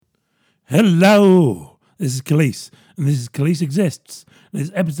Hello, this is Khalees, and this is Khalees Exists. This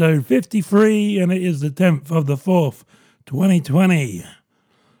is episode 53, and it is the 10th of the 4th, 2020.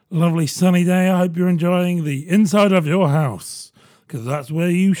 Lovely sunny day. I hope you're enjoying the inside of your house, because that's where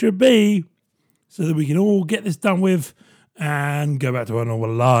you should be, so that we can all get this done with and go back to our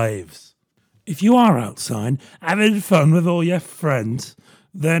normal lives. If you are outside having fun with all your friends,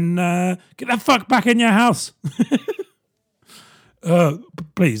 then get the fuck back in your house.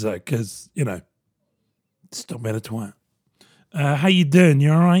 Please, though, because, stop being a twat. How you doing?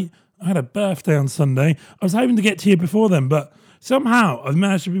 You all right? I had a birthday on Sunday. I was hoping to get to you before then, but somehow I've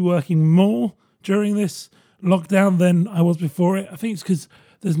managed to be working more during this lockdown than I was before it. I think it's because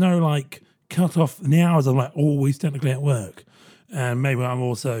there's no, cut off in the hours. I'm, always technically at work. And maybe I'm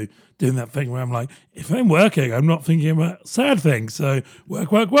also doing that thing where I'm like, if I'm working, I'm not thinking about sad things. So work.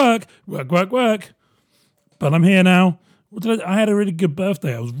 But I'm here now. I had a really good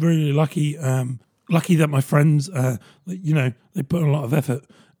birthday. I was really lucky. Lucky that my friends, they put a lot of effort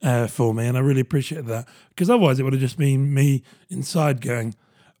for me, and I really appreciated that. Because otherwise, it would have just been me inside going,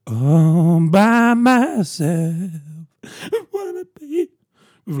 "All by myself, wanna be,"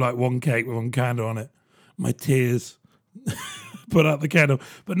 with one cake with one candle on it. My tears put out the candle,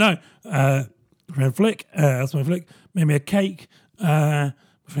 but no. Friend Flick, that's my Flick, made me a cake. My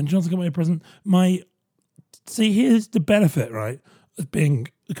friend Johnson got me a present. See, here's the benefit, right, of being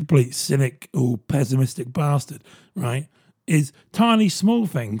a complete cynic or pessimistic bastard, right, is tiny, small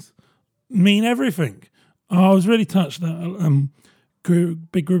things mean everything. I was really touched that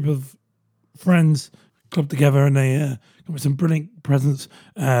big group of friends clubbed together and they got me some brilliant presents.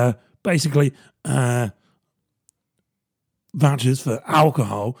 Basically, vouchers for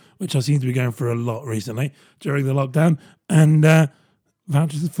alcohol, which I seem to be going for a lot recently during the lockdown, and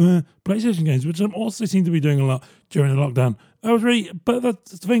vouchers for PlayStation games, which I also seem to be doing a lot during the lockdown. But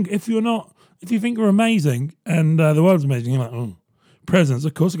that's the thing. If you think you're amazing and the world's amazing, you're like, oh, presents.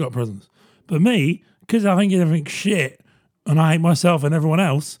 Of course I got presents. But me, because I think everything's shit and I hate myself and everyone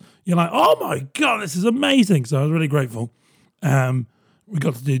else, you're like, oh my God, this is amazing. So I was really grateful. We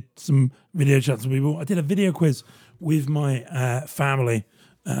got to do some video chats with people. I did a video quiz with my family,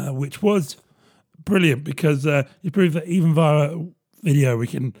 which was brilliant because you proved that even via video we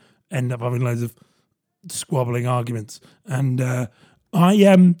can end up having loads of squabbling arguments, and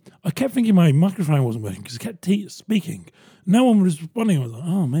I kept thinking my microphone wasn't working because I kept speaking. No one was responding. I was like,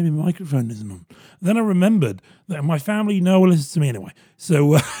 oh, maybe my microphone isn't on. Then I remembered that my family no one listens to me anyway,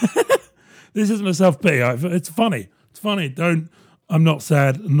 so this isn't a self-pity. It's funny. I'm not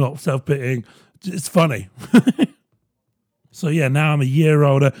sad. I'm not self-pitying. It's funny. So yeah, now I'm a year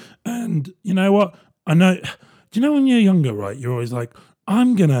older, and you know what? I know. Do you know when you're younger, right? You're always like,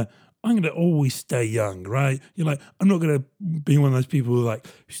 I'm gonna always stay young, right? You're like, I'm not gonna be one of those people who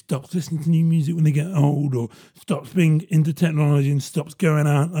stops listening to new music when they get old, or stops being into technology and stops going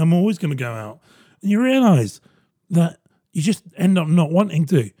out. I'm always gonna go out, and you realise that you just end up not wanting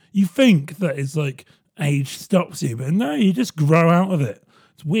to. You think that it's age stops you, but no, you just grow out of it.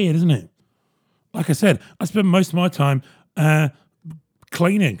 It's weird, isn't it? Like I said, I spend most of my time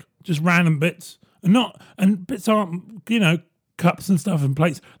cleaning, just random bits. And bits aren't, cups and stuff and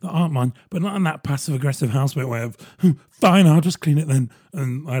plates that aren't mine, but not in that passive-aggressive housemate way of, fine, I'll just clean it then.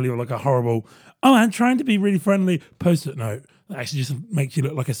 And I leave a horrible, and trying to be really friendly post-it note that actually just makes you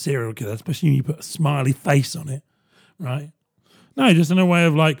look like a serial killer, especially when you put a smiley face on it, right? No, just in a way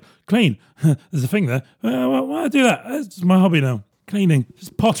of clean. There's a thing there. Well, why do that? It's my hobby now. Cleaning.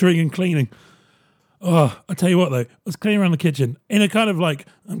 Just pottering and cleaning. Oh, I tell you what though, I was cleaning around the kitchen in a kind of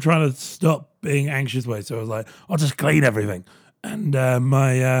I'm trying to stop being anxious way. So I was like, I'll just clean everything. And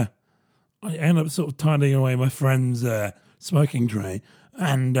I ended up sort of tidying away my friend's smoking tray.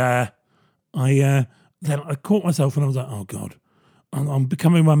 And then I caught myself and I was like, oh God, I'm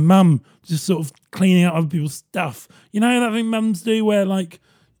becoming my mum, just sort of cleaning out other people's stuff. You know that thing mums do where I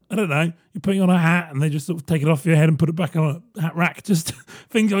don't know, you're putting on a hat and they just sort of take it off your head and put it back on a hat rack. Just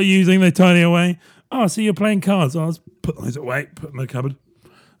things you're using, they tidy away. Oh, so you're playing cards. I'll just put those away, put them in the cupboard.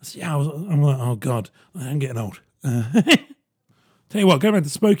 I'm like, oh God, I'm getting old. Tell you what, going back to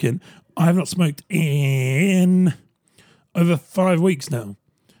smoking, I have not smoked in over 5 weeks now.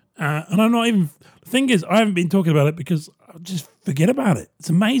 And I'm not even, the thing is, I haven't been talking about it because I just forget about it. It's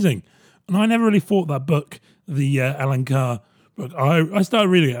amazing. And I never really thought that book, the Alan Carr book, I started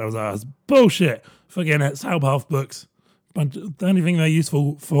reading it and I was like, it's bullshit. Fucking it's self-help books. The only thing they're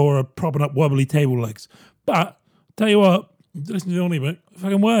useful for are propping up wobbly table legs. But, tell you what, listen to the audiobook, it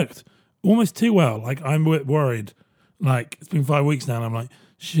fucking worked. Almost too well. I'm worried. It's been 5 weeks now and I'm like,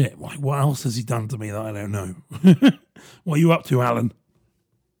 shit, what else has he done to me that I don't know? What are you up to, Alan?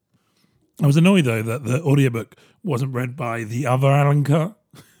 I was annoyed though that the audiobook wasn't read by the other Alan Carr,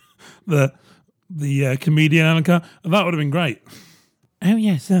 the comedian Alan Carr. That would have been great. Oh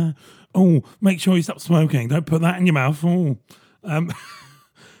yes, make sure you stop smoking. Don't put that in your mouth.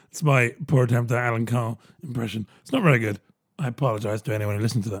 It's my poor attempt at Alan Carr impression. It's not very good. I apologise to anyone who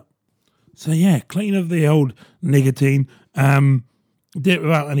listened to that. So yeah, clean of the old nicotine. Did it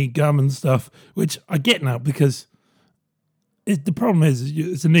without any gum and stuff, which I get now because the problem is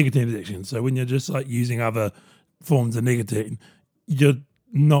it's a nicotine addiction. So when you're just like using other forms of nicotine, you're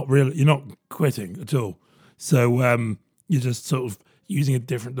not quitting at all. So you're just sort of using a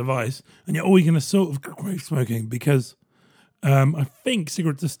different device, and you're always going to sort of crave smoking because I think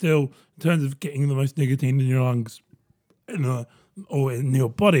cigarettes are still, in terms of getting the most nicotine in your lungs or in your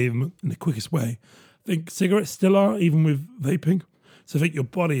body in the quickest way, I think cigarettes still are, even with vaping. So I think your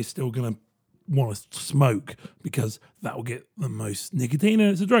body is still going to want to smoke because that will get the most nicotine,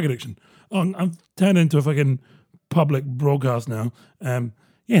 and it's a drug addiction. I'm turned into a fucking public broadcast now.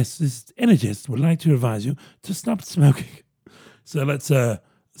 Yes, this Energist would like to advise you to stop smoking. So let's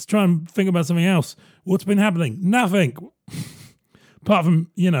try and think about something else. What's been happening? Nothing. Apart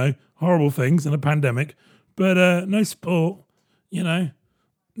from, horrible things and a pandemic. But no sport, not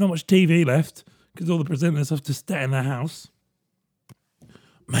much TV left because all the presenters have to stay in their house.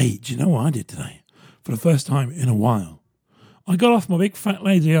 Mate, do you know what I did today? For the first time in a while. I got off my big fat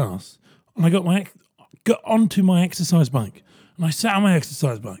lazy ass and I got onto my exercise bike. And I sat on my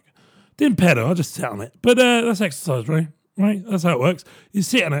exercise bike. Didn't pedal, I just sat on it. But that's exercise, right? Right? That's how it works. You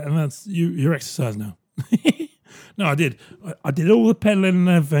sit on it and that's your exercise now. No, I did. I did all the pedaling and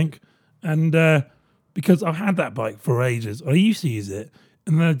everything. And because I've had that bike for ages. I used to use it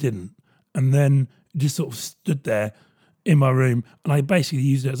and then I didn't. And then it just sort of stood there in my room and I basically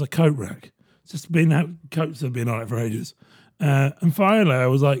used it as a coat rack. It's just coats have been on it for ages. And finally I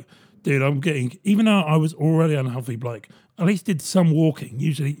was like, dude, even though I was already unhealthy, like, at least did some walking,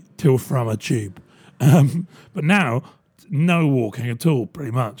 usually to or from a tube. But now, no walking at all,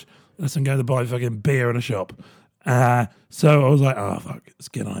 pretty much, unless I'm going to buy fucking beer in a shop. So I was like, oh, fuck, let's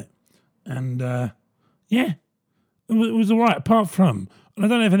get on it. And, yeah, it was all right, apart from, and I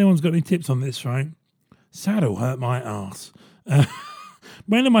don't know if anyone's got any tips on this, right? Saddle hurt my arse.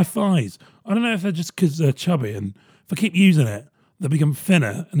 Mainly my thighs. I don't know if they're just because they're chubby, and if I keep using it, they become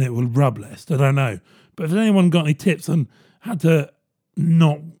thinner and it will rub less. I don't know. But if anyone got any tips on how to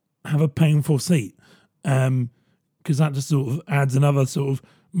not have a painful seat, because that just sort of adds another sort of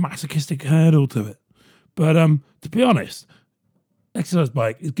masochistic hurdle to it. But to be honest, exercise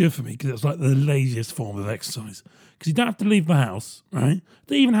bike is good for me because it's like the laziest form of exercise. Because you don't have to leave the house, right? You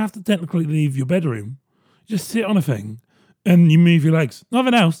don't even have to technically leave your bedroom. You just sit on a thing and you move your legs.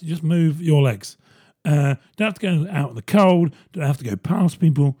 Nothing else, you just move your legs. Don't have to go out in the cold. Don't have to go past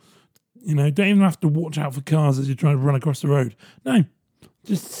people. Don't even have to watch out for cars as you're trying to run across the road. No,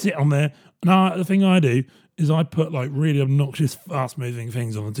 just sit on there. And the thing I do is I put like really obnoxious, fast-moving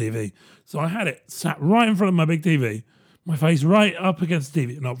things on the TV. So I had it sat right in front of my big TV, my face right up against the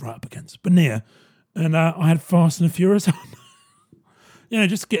TV, not right up against, but near. And I had Fast and the Furious on.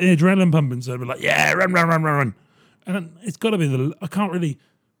 Just get the adrenaline pumping. So I'd be like, yeah, run. And it's got to be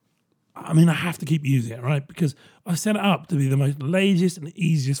I have to keep using it, right? Because I set it up to be the most laziest and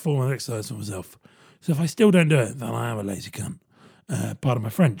easiest form of exercise for myself. So if I still don't do it, then I am a lazy cunt. Pardon my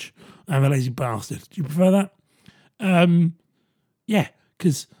French. I'm a lazy bastard. Do you prefer that? Yeah,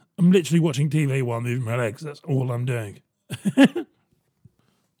 because I'm literally watching TV while moving my legs. That's all I'm doing.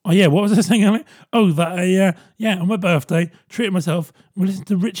 Oh, yeah, what was I saying earlier? Oh, that on my birthday, treated myself and listened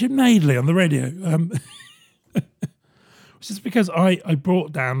to Richard Madeley on the radio. Just because I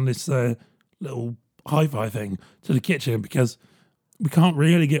brought down this little hi-fi thing to the kitchen because we can't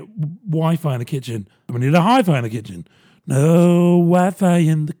really get Wi-Fi in the kitchen. We need a hi-fi in the kitchen. No Wi-Fi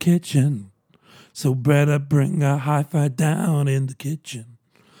in the kitchen, so better bring a hi-fi down in the kitchen.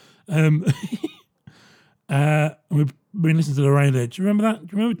 We've been listening to the radio. Do you remember that?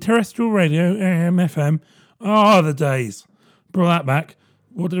 Do you remember terrestrial radio, AM, FM? Oh, the days. Brought that back.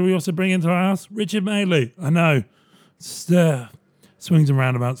 What did we also bring into our house? Richard Madeley. I know. Swings and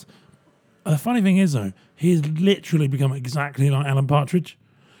roundabouts. The funny thing is, though, he's literally become exactly like Alan Partridge.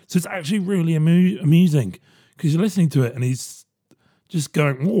 So it's actually really amusing because you're listening to it and he's just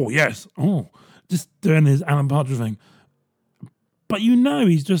going, oh, yes, oh, just doing his Alan Partridge thing. But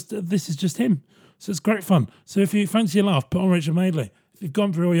this is just him. So it's great fun. So if you fancy a laugh, put on Richard Madeley. If you've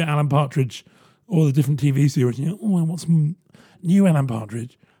gone through all your Alan Partridge, all the different TV series, and I want some new Alan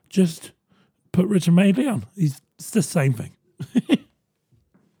Partridge, just put Richard Madeley on. It's the same thing. I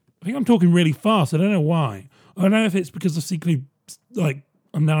think I'm talking really fast. I don't know why. I don't know if it's because I secretly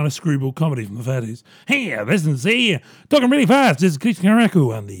I'm now in a screwball comedy from the 30s. Hey, listen, see, talking really fast. This is Kalisa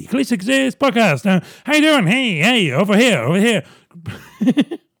Karaku on the Kalisa Exist podcast. How you doing? Hey, over here.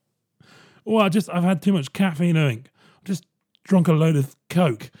 Well, I've had too much caffeine, I think. Just drunk a load of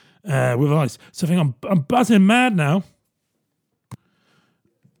Coke with ice. So I think I'm buzzing mad now.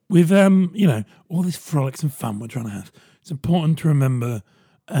 With, all these frolics and fun we're trying to have. It's important to remember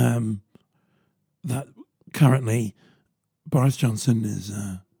that currently Boris Johnson is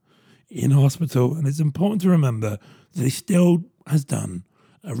in hospital, and it's important to remember that he still has done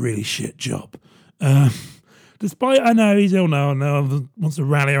a really shit job. Despite, I know he's ill now, and everyone wants to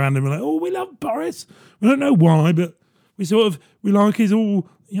rally around him and like, oh, we love Boris. We don't know why, but we like his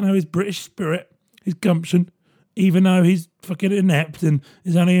his British spirit, his gumption, even though he's fucking inept and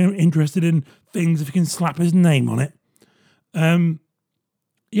is only interested in things if he can slap his name on it.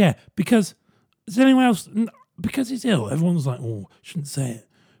 Because is anyone else? Because he's ill, everyone's like, oh, shouldn't say it.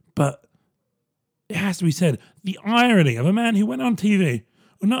 But it has to be said. The irony of a man who went on TV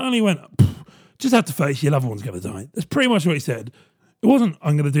and not only went, just have to face your loved one's going to die. That's pretty much what he said. It wasn't,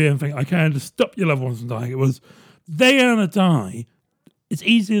 I'm going to do anything I can to stop your loved ones from dying. It was, they're going to die. It's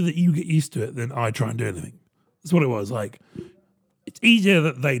easier that you get used to it than I try and do anything. That's what it was. Like, it's easier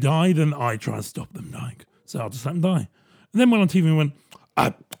that they die than I try and stop them dying. So I'll just let them die. And then went on TV and went,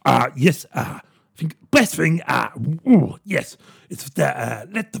 yes, I think best thing, yes, it's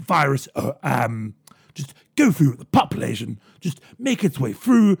that let the virus just go through the population, just make its way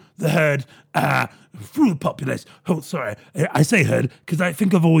through the herd, through the populace. Oh, sorry, I say herd because I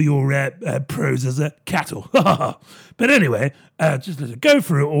think of all your pros as cattle. But anyway, just let it go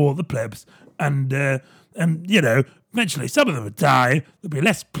through all the plebs, and eventually some of them would die. There'll be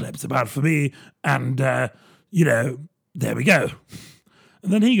less plebs about for me, and there we go.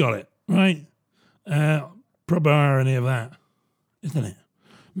 And then he got it, right? Proper irony of that, isn't it?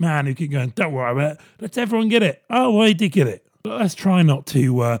 Man who keep going, don't worry about it. Let's everyone get it. Oh, well, he did get it. But let's try not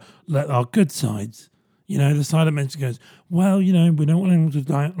to let our good sides, the side that mentions goes, well, we don't want anyone to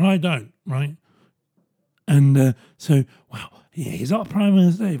die. And I don't, right? And he's our Prime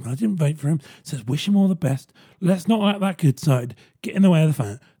Minister, but I didn't vote for him. Says, wish him all the best. Let's not let that good side get in the way of the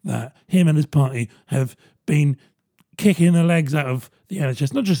fact that him and his party have been kicking the legs out of the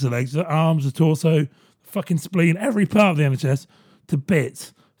NHS. Not just the legs, the arms, the torso, fucking spleen, every part of the NHS to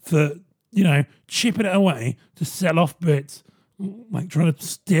bits for, chipping it away to sell off bits, like trying to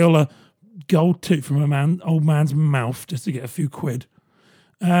steal a gold tooth from old man's mouth just to get a few quid,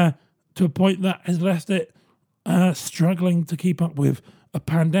 to a point that has left it struggling to keep up with a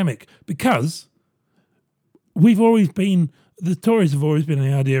pandemic, because the Tories have always been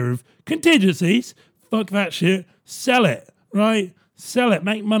the idea of contingencies, fuck that shit, sell it, right? Sell it,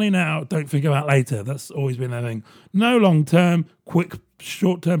 make money now, don't think about later. That's always been their thing. No long-term, quick,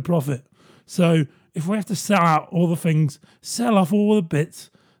 short-term profit. So if we have to sell out all the things, sell off all the bits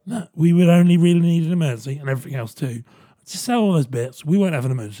that we would only really need an emergency, and everything else too, to sell all those bits, we won't have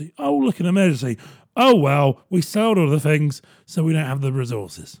an emergency. Oh, look, an emergency. Oh, well, we sold all the things, so we don't have the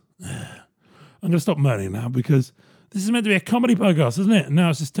resources. I'm going to stop moaning now, because this is meant to be a comedy podcast, isn't it? And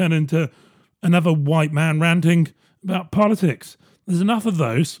now it's just turned into another white man ranting about politics. There's enough of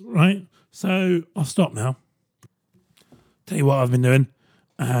those, right? So I'll stop now. Tell you what I've been doing,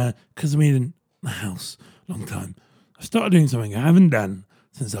 because I've been in the house a long time. I started doing something I haven't done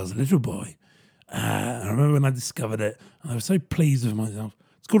since I was a little boy. I remember when I discovered it, and I was so pleased with myself.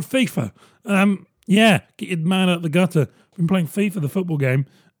 It's called FIFA. Get your man out the gutter. I've been playing FIFA, the football game,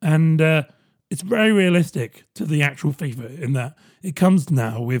 and it's very realistic to the actual FIFA in that it comes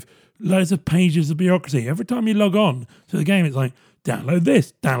now with loads of pages of bureaucracy. Every time you log on to the game, it's like, download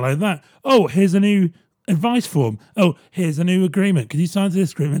this, download that. Oh, here's a new advice form. Oh, here's a new agreement. Can you sign to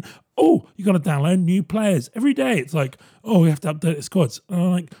this agreement? Oh, you got to download new players. Every day it's like, oh, we have to update the squads. And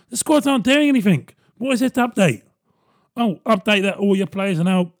I'm like, the squads aren't doing anything. What is this to update? Oh, update that all your players are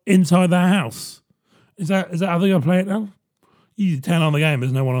now inside their house. Is that how they're going to play it now? You turn on the game,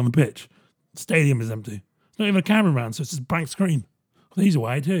 there's no one on the pitch. The stadium is empty. There's not even a camera around, so it's just a blank screen. He's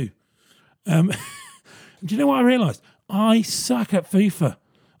away too. Do you know what I realised? I suck at FIFA.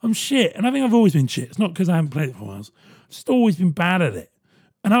 I'm shit, and I think I've always been shit. It's not because I haven't played it for a while. I've just always been bad at it.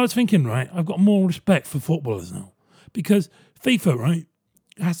 And I was thinking, right, I've got more respect for footballers now. Because FIFA, right,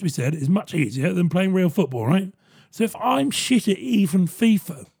 it has to be said, is much easier than playing real football, right? So if I'm shit at even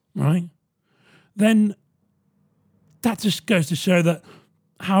FIFA, right, then that just goes to show that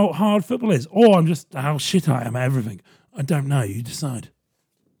how hard football is. Or I'm just how shit I am at everything. I don't know, you decide.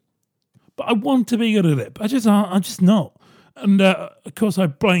 But I want to be good at it, but I'm just not. And of course, I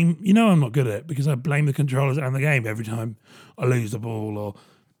blame, I'm not good at it because I blame the controllers and the game every time I lose the ball or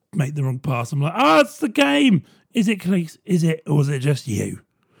make the wrong pass. I'm like, it's the game. Is it, Cleese? Is it, or is it just you?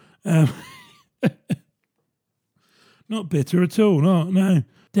 Not bitter at all. No.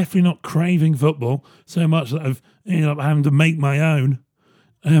 Definitely not craving football so much that I've ended up having to make my own.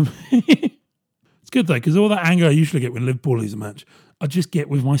 It's good though, because all that anger I usually get when Liverpool lose a match, I just get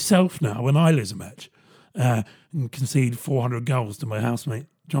with myself now when I lose a match and concede 400 goals to my housemate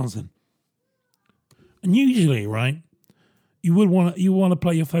Johnson. And usually, right, you want to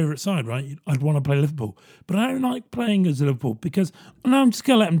play your favourite side, right? I'd want to play Liverpool, but I don't like playing as Liverpool because I'm just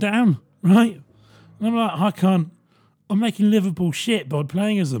gonna let them down, right? And I'm like, I'm making Liverpool shit by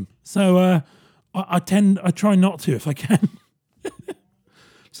playing as them. So I try not to if I can.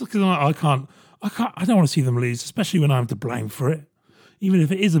 Just because I don't want to see them lose, especially when I'm to blame for it, even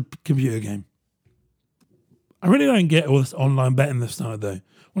if it is a computer game. I really don't get all this online betting this side though.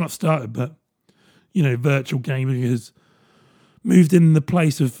 Well, not started, but virtual gaming has moved in the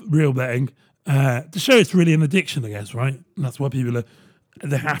place of real betting to show it's really an addiction, I guess, right? And that's why people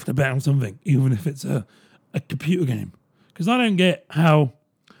they have to bet on something, even if it's a computer game. Because I don't get how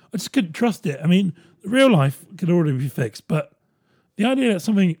I just couldn't trust it. I mean, real life could already be fixed, but the idea that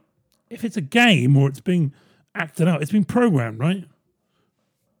something, if it's a game or it's being acted out, it's been programmed, right?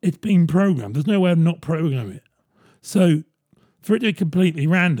 It's been programmed. There's no way of not programming it. So for it to be completely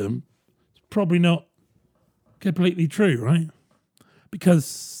random, it's probably not completely true, right?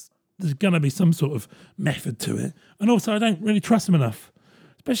 Because there's going to be some sort of method to it. And also, I don't really trust them enough.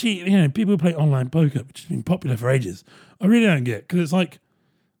 Especially, people who play online poker, which has been popular for ages. I really don't get it, because it's like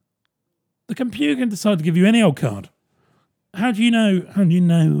the computer can decide to give you any old card. How do you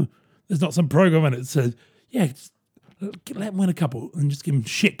know there's not some program in it that says, just let them win a couple and just give them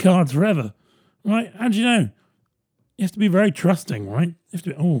shit cards forever, right? How do you know? You have to be very trusting, right? You have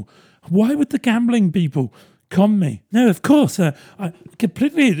to be, why would the gambling people con me? No, of course, I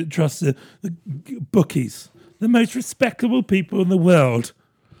completely trust the bookies, the most respectable people in the world.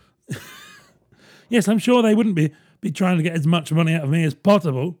 Yes, I'm sure they wouldn't be trying to get as much money out of me as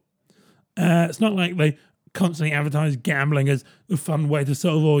possible. It's not like they constantly advertise gambling as a fun way to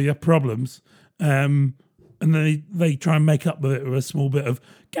solve all your problems. And then they try and make up with it with a small bit of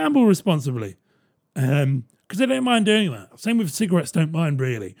gamble responsibly. Because they don't mind doing that. Same with cigarettes, don't mind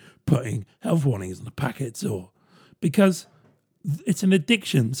really putting health warnings on the packets because it's an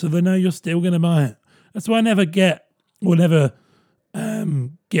addiction, so they know you're still going to buy it. That's why I never get behind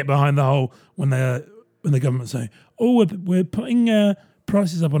the whole when the government say, we're putting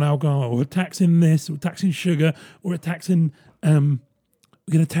prices up on alcohol, or we're taxing this, or taxing sugar, or we're taxing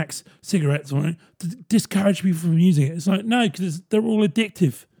we're going to tax cigarettes, right, to discourage people from using it. It's like, no, because they're all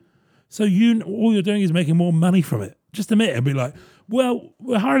addictive. So all you're doing is making more money from it. Just admit it and be like, well,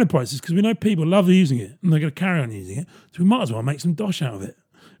 we're hiring the prices because we know people love using it and they're going to carry on using it. So we might as well make some dosh out of it,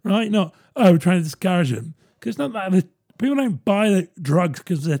 right? Not, we're trying to discourage them. Because it's not that people don't buy the drugs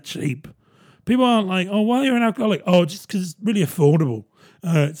because they're cheap. People aren't like, why are you an alcoholic? Just because it's really affordable.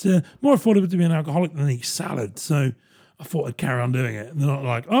 It's more affordable to be an alcoholic than eat salad. So I thought I'd carry on doing it. And they're not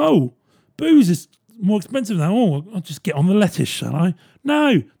like, booze is more expensive now. I'll just get on the lettuce, shall I?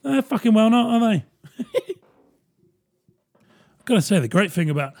 No, they're fucking well not, are they? I've got to say, the great thing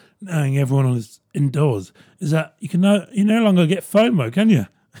about knowing everyone is indoors is that you no longer get FOMO, can you?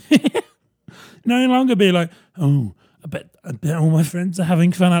 No longer be like, I bet all my friends are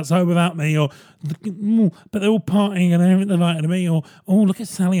having fun outside without me, or but they're all partying and everything like to me, or look at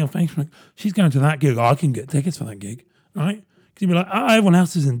Sally on Facebook, she's going to that gig, I can get tickets for that gig, right? Because you'd be like, everyone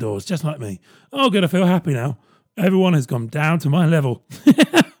else is indoors, just like me. Good, I feel happy now. Everyone has gone down to my level.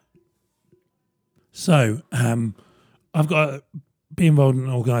 So, I've got to be involved in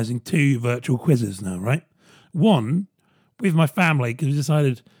organising 2 virtual quizzes now, right? One, with my family, because we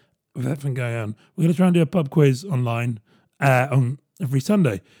decided, with everything going on, we're going to try and do a pub quiz online on every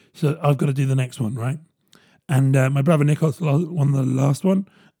Sunday. So I've got to do the next one, right? And my brother Nicholas won the last one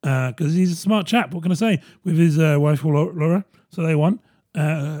because he's a smart chap, what can I say, with his wife Laura. So they won.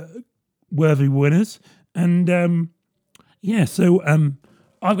 Worthy winners. And so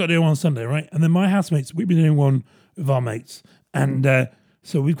I've got to do one on Sunday, right? And then my housemates, we've been doing one with our mates. And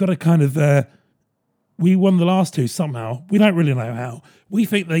so we've got to kind of... we won the last 2 somehow. We don't really know how. We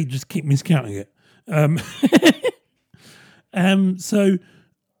think they just keep miscounting it. So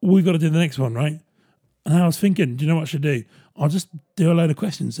we've got to do the next one, right? And I was thinking, do you know what I should do? I'll just do a load of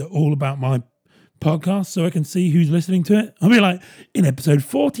questions that are all about my podcast so I can see who's listening to it. I'll be like, in episode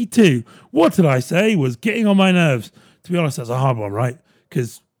 42, what did I say was getting on my nerves? To be honest, that's a hard one, right?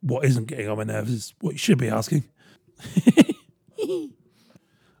 Because what isn't getting on my nerves is what you should be asking.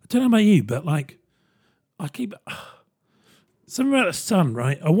 don't know about you, but like, I keep something about the sun,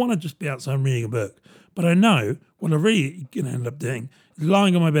 right? I want to just be outside reading a book, but I know what I really going to end up doing is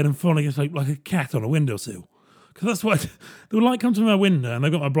lying on my bed and falling asleep like a cat on a windowsill. Because that's what the light comes from my window, and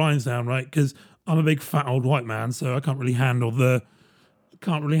I've got my blinds down, right? Because I'm a big fat old white man, so I can't really handle the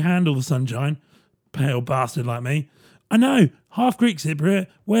sunshine. Pale bastard like me. I know, half Greek Cypriot.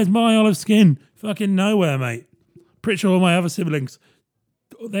 Where's my olive skin? Fucking nowhere, mate. Pretty sure all my other siblings,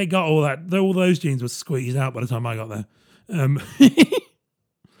 they got all that. All those genes were squeezed out by the time I got there.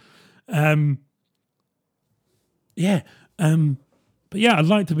 Yeah. But yeah, I'd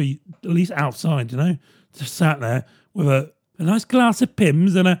like to be at least outside, just sat there with a nice glass of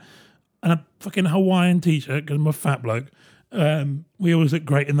Pimm's and a fucking Hawaiian t-shirt because I'm a fat bloke. We always look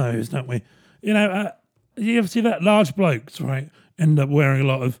great in those, don't we? You ever see that large blokes, right, end up wearing a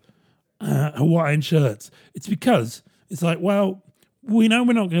lot of Hawaiian shirts? It's because it's like, well, we know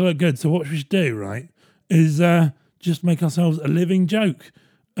we're not going to look good, so what we should do, right, is just make ourselves a living joke.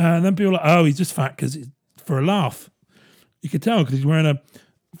 And then people are like, oh, he's just fat because it's for a laugh. You could tell because he's wearing a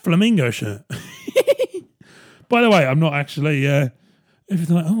flamingo shirt. By the way, I'm not actually,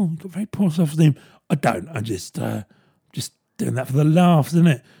 everything like, oh, you've got very poor self-esteem. I don't. I'm just doing that for the laughs, isn't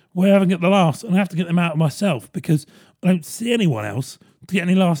it? Where I haven't got the laughs, and I have to get them out of myself because I don't see anyone else to get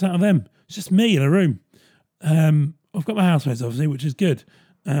any laughs out of them. It's just me in a room. I've got my housemates, obviously, which is good.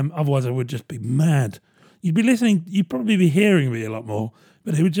 Otherwise, I would just be mad. You'd be listening, you'd probably be hearing me a lot more,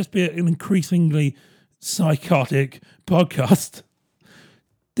 but it would just be an increasingly psychotic podcast.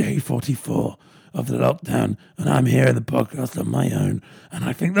 Day 44 of the lockdown, and I'm here in the podcast on my own, and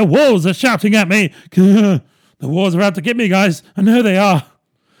I think the walls are shouting at me. The wars are out to get me, guys. I know they are.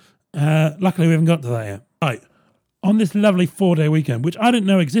 Luckily, we haven't got to that yet. Right, on this lovely 4-day weekend, which I didn't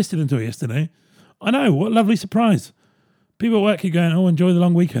know existed until yesterday. I know, what a lovely surprise. People at work keep going, oh, enjoy the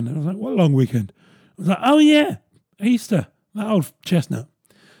long weekend. And I was like, what long weekend? I was like, oh yeah, Easter, that old chestnut.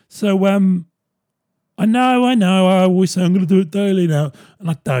 So, I know, I always say I'm going to do it daily now, and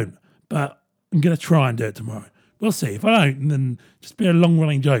I don't, but I'm going to try and do it tomorrow. We'll see. If I don't, then just be a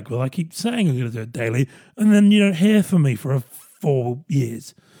long-running joke. Well, I keep saying I'm going to do it daily, and then you don't hear from me for 4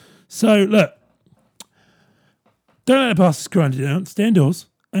 years. So, look, don't let the bastards grind you down. Stay indoors,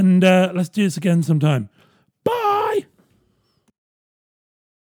 and let's do this again sometime.